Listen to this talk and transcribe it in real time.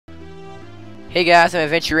Hey guys, I'm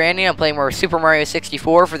Adventure Randy. I'm playing more Super Mario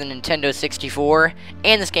 64 for the Nintendo 64,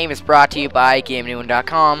 and this game is brought to you by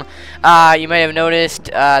GameNewman.com. You might have noticed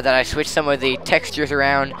that I switched some of the textures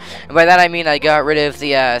around, and by that I mean I got rid of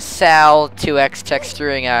the SAL 2X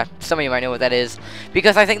texturing. Some of you might know what that is,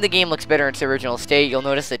 because I think the game looks better in its original state. You'll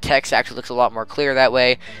notice the text actually looks a lot more clear that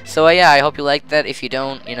way. So yeah, I hope you like that. If you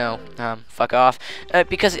don't, you know, fuck off,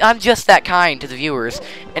 because I'm just that kind to the viewers.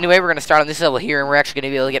 Anyway, we're gonna start on this level here, and we're actually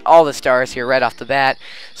gonna be able to get all the stars here right off the bat,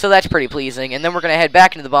 so that's pretty pleasing. And then we're gonna head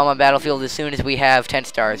back into the Bomb Battlefield as soon as we have 10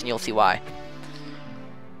 stars, and you'll see why.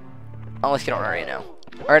 Unless you don't already know.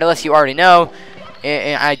 Alright, unless you already know,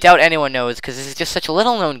 and I doubt anyone knows, because this is just such a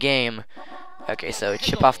little-known game. Okay, so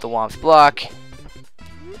chip off the Womp's block.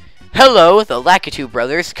 Hello, the Lakitu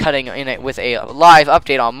brothers, cutting in it with a live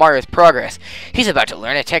update on Mario's progress. He's about to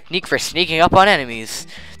learn a technique for sneaking up on enemies.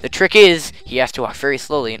 The trick is, he has to walk very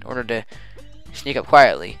slowly in order to sneak up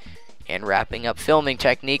quietly. And wrapping up filming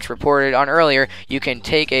techniques reported on earlier, you can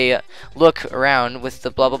take a look around with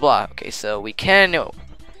the blah blah blah. Okay, so we can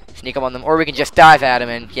sneak up on them, or we can just dive at them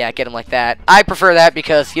and, yeah, get them like that. I prefer that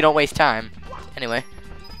because you don't waste time. Anyway,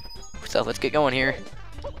 so let's get going here.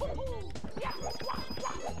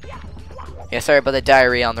 Yeah, sorry about the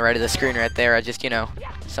diarrhea on the right of the screen right there. I just, you know,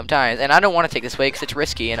 sometimes. And I don't want to take this way because it's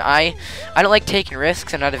risky. And I don't like taking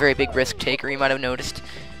risks. I'm not a very big risk taker, you might have noticed.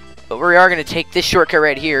 But we are going to take this shortcut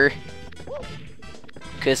right here,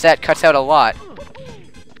 because that cuts out a lot.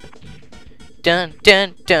 Dun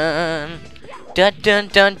dun dun. Dun dun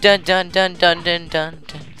dun dun dun dun dun dun dun.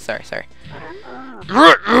 Sorry.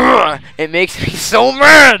 It makes me so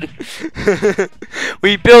mad.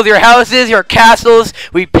 We build your houses, your castles,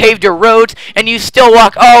 we paved your roads, and you still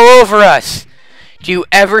walk all over us. Do you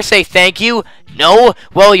ever say thank you? No?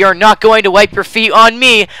 Well, you're not going to wipe your feet on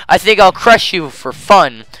me. I think I'll crush you for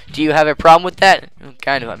fun. Do you have a problem with that?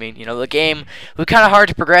 Kind of. I mean, you know, the game was kind of hard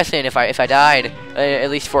to progress in if I died at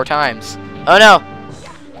least 4 times. Oh no.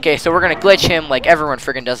 Okay, so we're gonna glitch him like everyone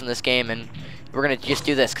friggin' does in this game, and we're gonna just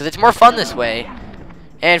do this because it's more fun this way.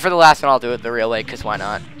 And for the last one, I'll do it the real way, because why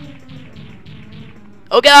not?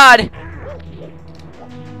 Oh god!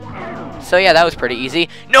 So yeah, that was pretty easy.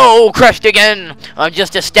 No, crushed again! I'm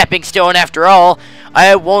just a stepping stone after all.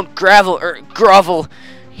 I won't grovel.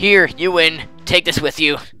 Here, you win. Take this with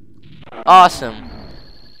you. Awesome.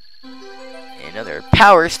 Another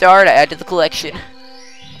power star to add to the collection.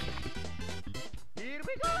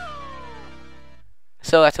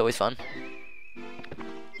 So that's always fun.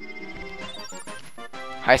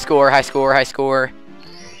 High score, high score, high score.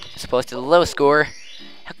 As opposed to the low score.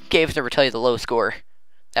 How can games never tell you the low score?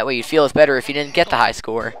 That way you'd feel it's better if you didn't get the high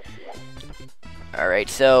score. Alright,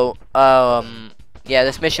 so, yeah,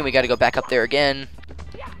 this mission we gotta go back up there again.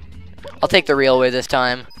 I'll take the real way this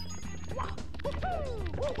time.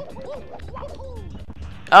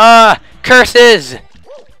 Curses!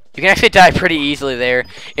 You can actually die pretty easily there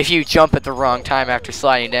if you jump at the wrong time after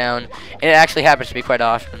sliding down. And it actually happens to me quite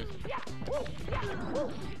often.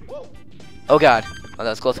 Oh god. Oh, that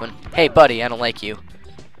was a close one. Hey, buddy, I don't like you.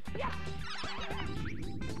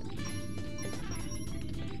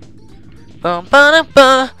 Bum, ba,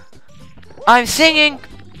 ba. I'm singing.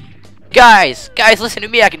 Guys, listen to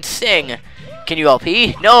me. I can sing. Can you all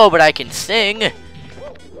pee? No, but I can sing.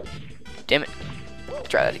 Damn it. Let's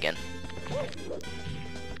try that again.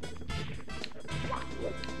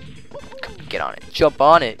 Get on it. Jump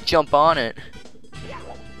on it. Jump on it.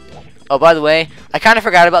 Oh, by the way, I kind of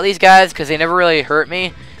forgot about these guys because they never really hurt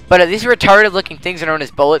me. But these retarded-looking things are known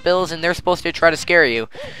as bullet bills, and they're supposed to try to scare you.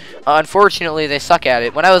 Unfortunately, they suck at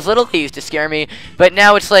it. When I was little, they used to scare me, but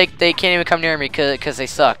now it's like they can't even come near me because they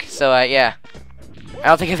suck. So, yeah. I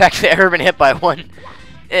don't think I've actually ever been hit by one.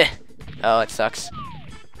 Oh, it sucks.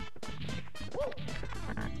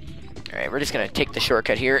 Alright, we're just going to take the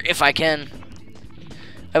shortcut here, if I can.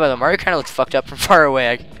 Oh, by the way, Mario kind of looks fucked up from far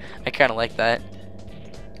away. I kind of like that.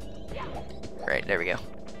 Right, there we go.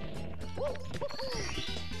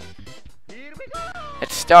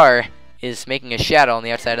 That star is making a shadow on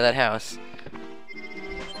the outside of that house.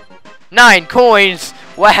 9 coins!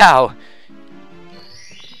 Wow!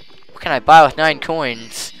 What can I buy with 9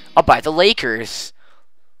 coins? I'll buy the Lakers.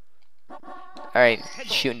 Alright,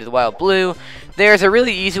 shoot into the wild blue. There's a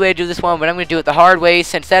really easy way to do this one, but I'm going to do it the hard way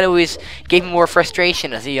since that always gave me more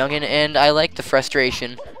frustration as a youngin', and I like the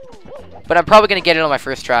frustration. But I'm probably going to get it on my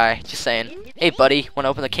first try, just saying. Hey, buddy, want to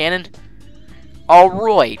open the cannon?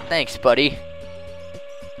 Alright, thanks, buddy.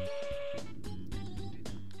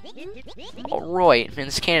 Alright, man,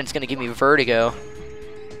 this cannon's gonna give me vertigo.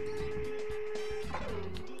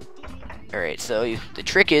 Alright, so the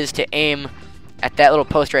trick is to aim at that little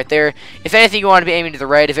post right there. If anything, you want to be aiming to the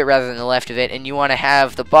right of it rather than the left of it, and you want to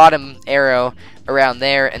have the bottom arrow around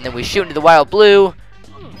there, and then we shoot into the wild blue,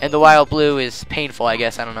 and the wild blue is painful, I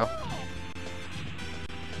guess. I don't know.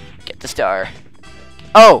 Get the star.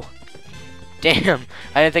 Oh! Damn.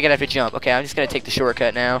 I didn't think I'd have to jump. Okay, I'm just going to take the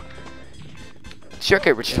shortcut now.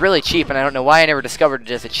 Shortcut, which is really cheap, and I don't know why I never discovered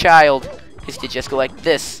it as a child, is to just go like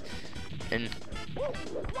this. And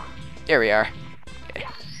there we are. Okay.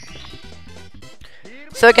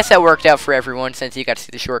 So I guess that worked out for everyone since you got to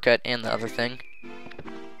see the shortcut and the other thing.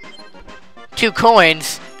 2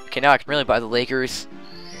 coins! Okay, now I can really buy the Lakers.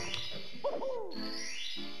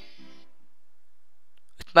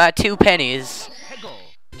 With my 2 pennies.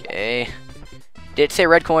 Okay. Did it say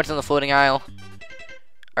red coins on the floating aisle?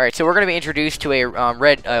 Alright, so we're going to be introduced to a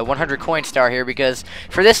red 100 coin star here, because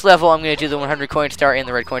for this level I'm going to do the 100 coin star and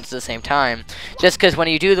the red coins at the same time. Just because when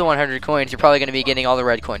you do the 100 coins, you're probably going to be getting all the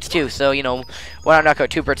red coins too. So, you know, why not knock out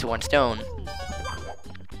 2 birds with 1 stone?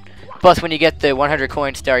 Plus, when you get the 100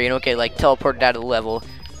 coin star, you don't get, like, teleported out of the level.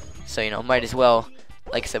 So, you know, might as well,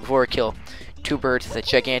 like I said before, kill 2 birds with a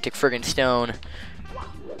gigantic friggin' stone.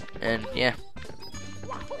 And, yeah.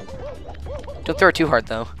 Don't throw it too hard,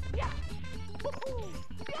 though.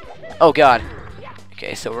 Oh, God.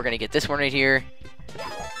 Okay, so we're going to get this one right here.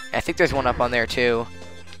 I think there's one up on there, too.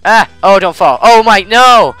 Ah! Oh, don't fall. Oh, my...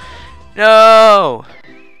 No! No!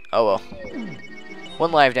 Oh, well.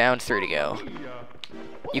 1 life down, 3 to go.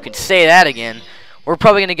 You can say that again. We're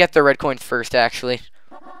probably going to get the red coins first, actually.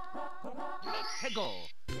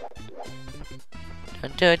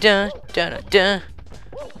 Dun, dun, dun, dun, dun, dun.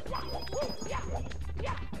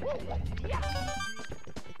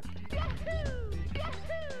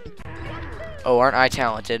 Oh, aren't I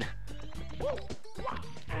talented?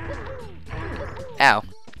 Ow.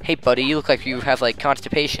 Hey, buddy, you look like you have, like,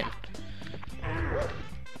 constipation.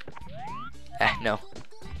 Ah, no.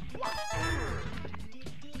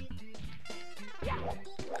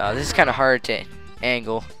 This is kind of hard to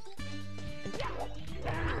angle.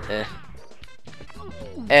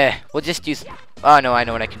 We'll just use... Oh, no, I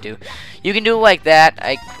know what I can do. You can do it like that.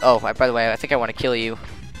 By the way, I think I want to kill you.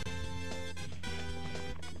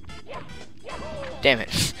 Damn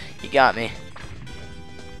it. You got me.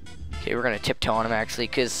 Okay, we're going to tiptoe on him, actually,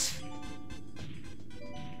 because...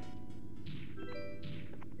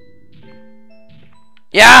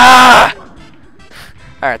 Yeah!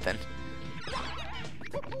 Alright, then.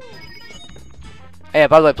 Yeah,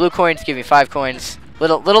 by the way, blue coins give me 5 coins.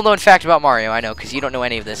 Little known fact about Mario, I know, because you don't know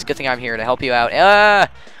any of this. Good thing I'm here to help you out.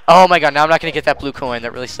 Oh my god, now I'm not going to get that blue coin.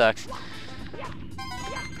 That really sucks.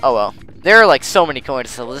 Oh well. There are like so many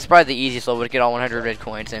coins, so this is probably the easiest level to get all 100 red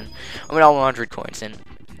coins in. I mean all 100 coins in.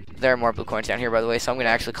 There are more blue coins down here, by the way, so I'm going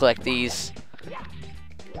to actually collect these.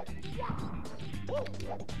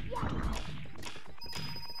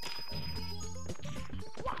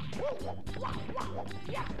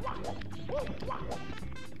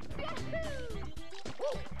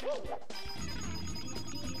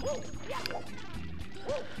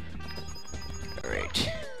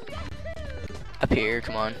 Alright. Up here,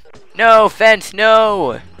 come on. No, fence,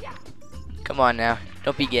 no! Come on now,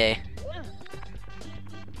 don't be gay.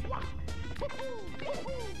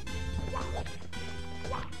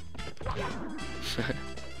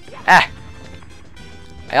 Ah!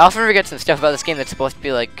 I often forget some stuff about this game that's supposed to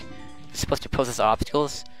be like, supposed to pose as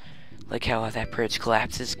obstacles. Like how that bridge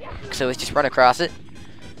collapses, so it's just run across it.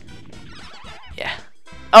 Yeah.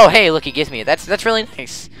 Oh, hey, look, he gives me it. That's really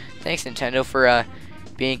nice. Thanks, Nintendo, for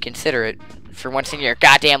being considerate for once in your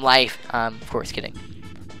goddamn life. Of course, kidding.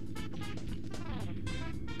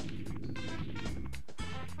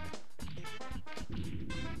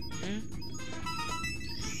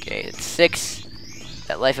 Okay, it's 6.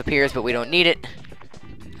 That life appears, but we don't need it.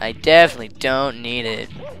 I definitely don't need it.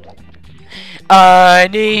 I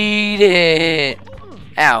need it.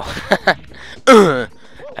 Ow. Oh,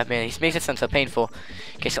 man, he makes it sound so painful.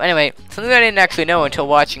 Okay, so anyway, something I didn't actually know until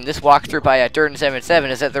watching this walkthrough by Durden77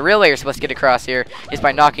 is that the real way you're supposed to get across here is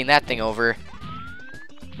by knocking that thing over.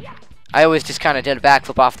 I always just kind of did a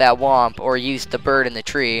backflip off that womp or used the bird in the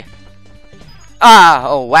tree. Ah!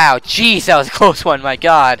 Oh, wow. Jeez, that was a close one. My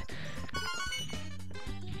God.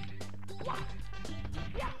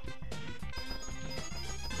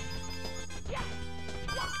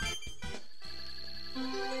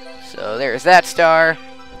 So there's that star.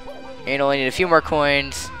 And only need a few more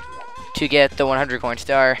coins to get the 100 coin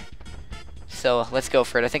star. So let's go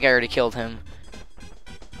for it. I think I already killed him.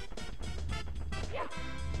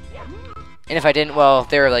 And if I didn't, well,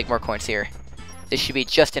 there are like more coins here. This should be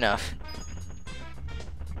just enough.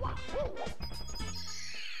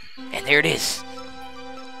 And there it is.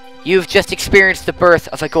 You've just experienced the birth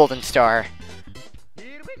of a golden star.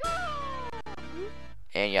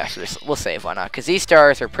 And yeah, so we'll save, why not? Because these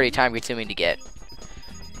stars are pretty time consuming to get.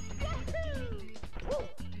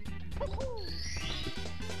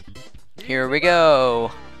 Here we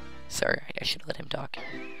go. Sorry, I should let him talk.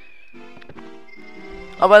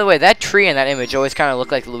 Oh, by the way, that tree in that image always kind of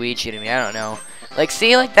looked like Luigi to me. I don't know. Like,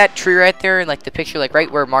 see, like, that tree right there in, like, the picture, like,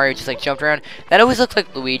 right where Mario just, like, jumped around? That always looked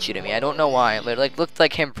like Luigi to me. I don't know why. But it, like, looked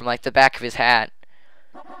like him from, like, the back of his hat.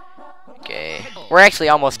 Okay. We're actually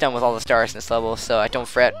almost done with all the stars in this level, so I don't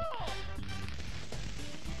fret.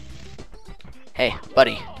 Hey,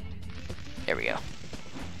 buddy. There we go.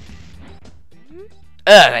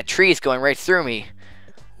 Ugh, that tree is going right through me.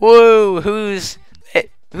 Whoa, who's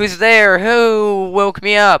there? Who woke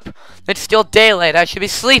me up? It's still daylight. I should be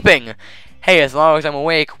sleeping. Hey, as long as I'm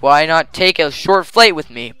awake, why not take a short flight with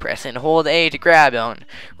me? Press and hold A to grab on.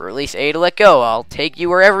 Release A to let go. I'll take you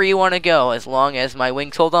wherever you want to go, as long as my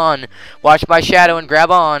wings hold on. Watch my shadow and grab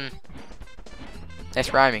on.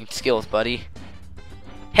 Nice rhyming skills, buddy.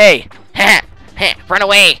 Hey! Ha! Ha! Run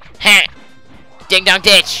away! Ha! Ding dong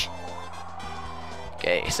ditch!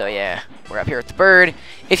 Okay, so yeah, we're up here with the bird.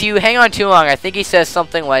 If you hang on too long, I think he says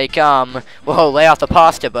something like, whoa, lay off the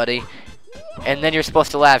pasta, buddy. And then you're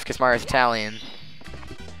supposed to laugh because Mario's Italian.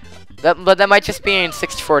 But that might just be in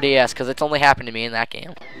 64DS because it's only happened to me in that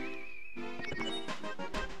game.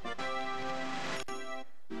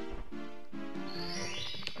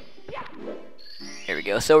 Here we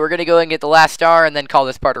go. So we're going to go and get the last star and then call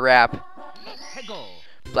this part a wrap.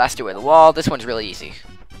 Blast away the wall. This one's really easy.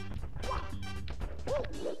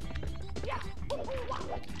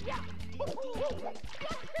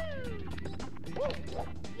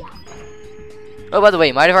 Oh, by the way,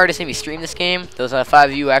 you might have already seen me stream this game. Those 5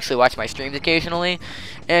 of you who actually watch my streams occasionally.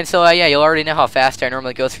 And so, yeah, you'll already know how fast I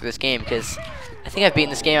normally go through this game, because I think I've beaten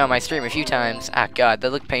this game on my stream a few times. Ah, God,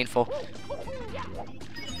 that looked painful.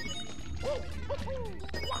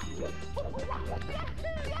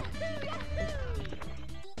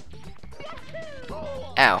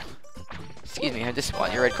 Ow. Excuse me, I just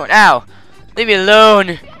want your red coin. Ow! Leave me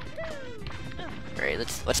alone! Alright,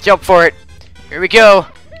 let's jump for it. Here we go.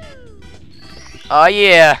 Oh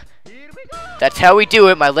yeah, that's how we do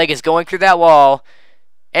it. My leg is going through that wall.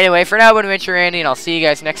 Anyway, for now, I'm Adventure Andy, and I'll see you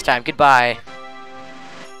guys next time. Goodbye.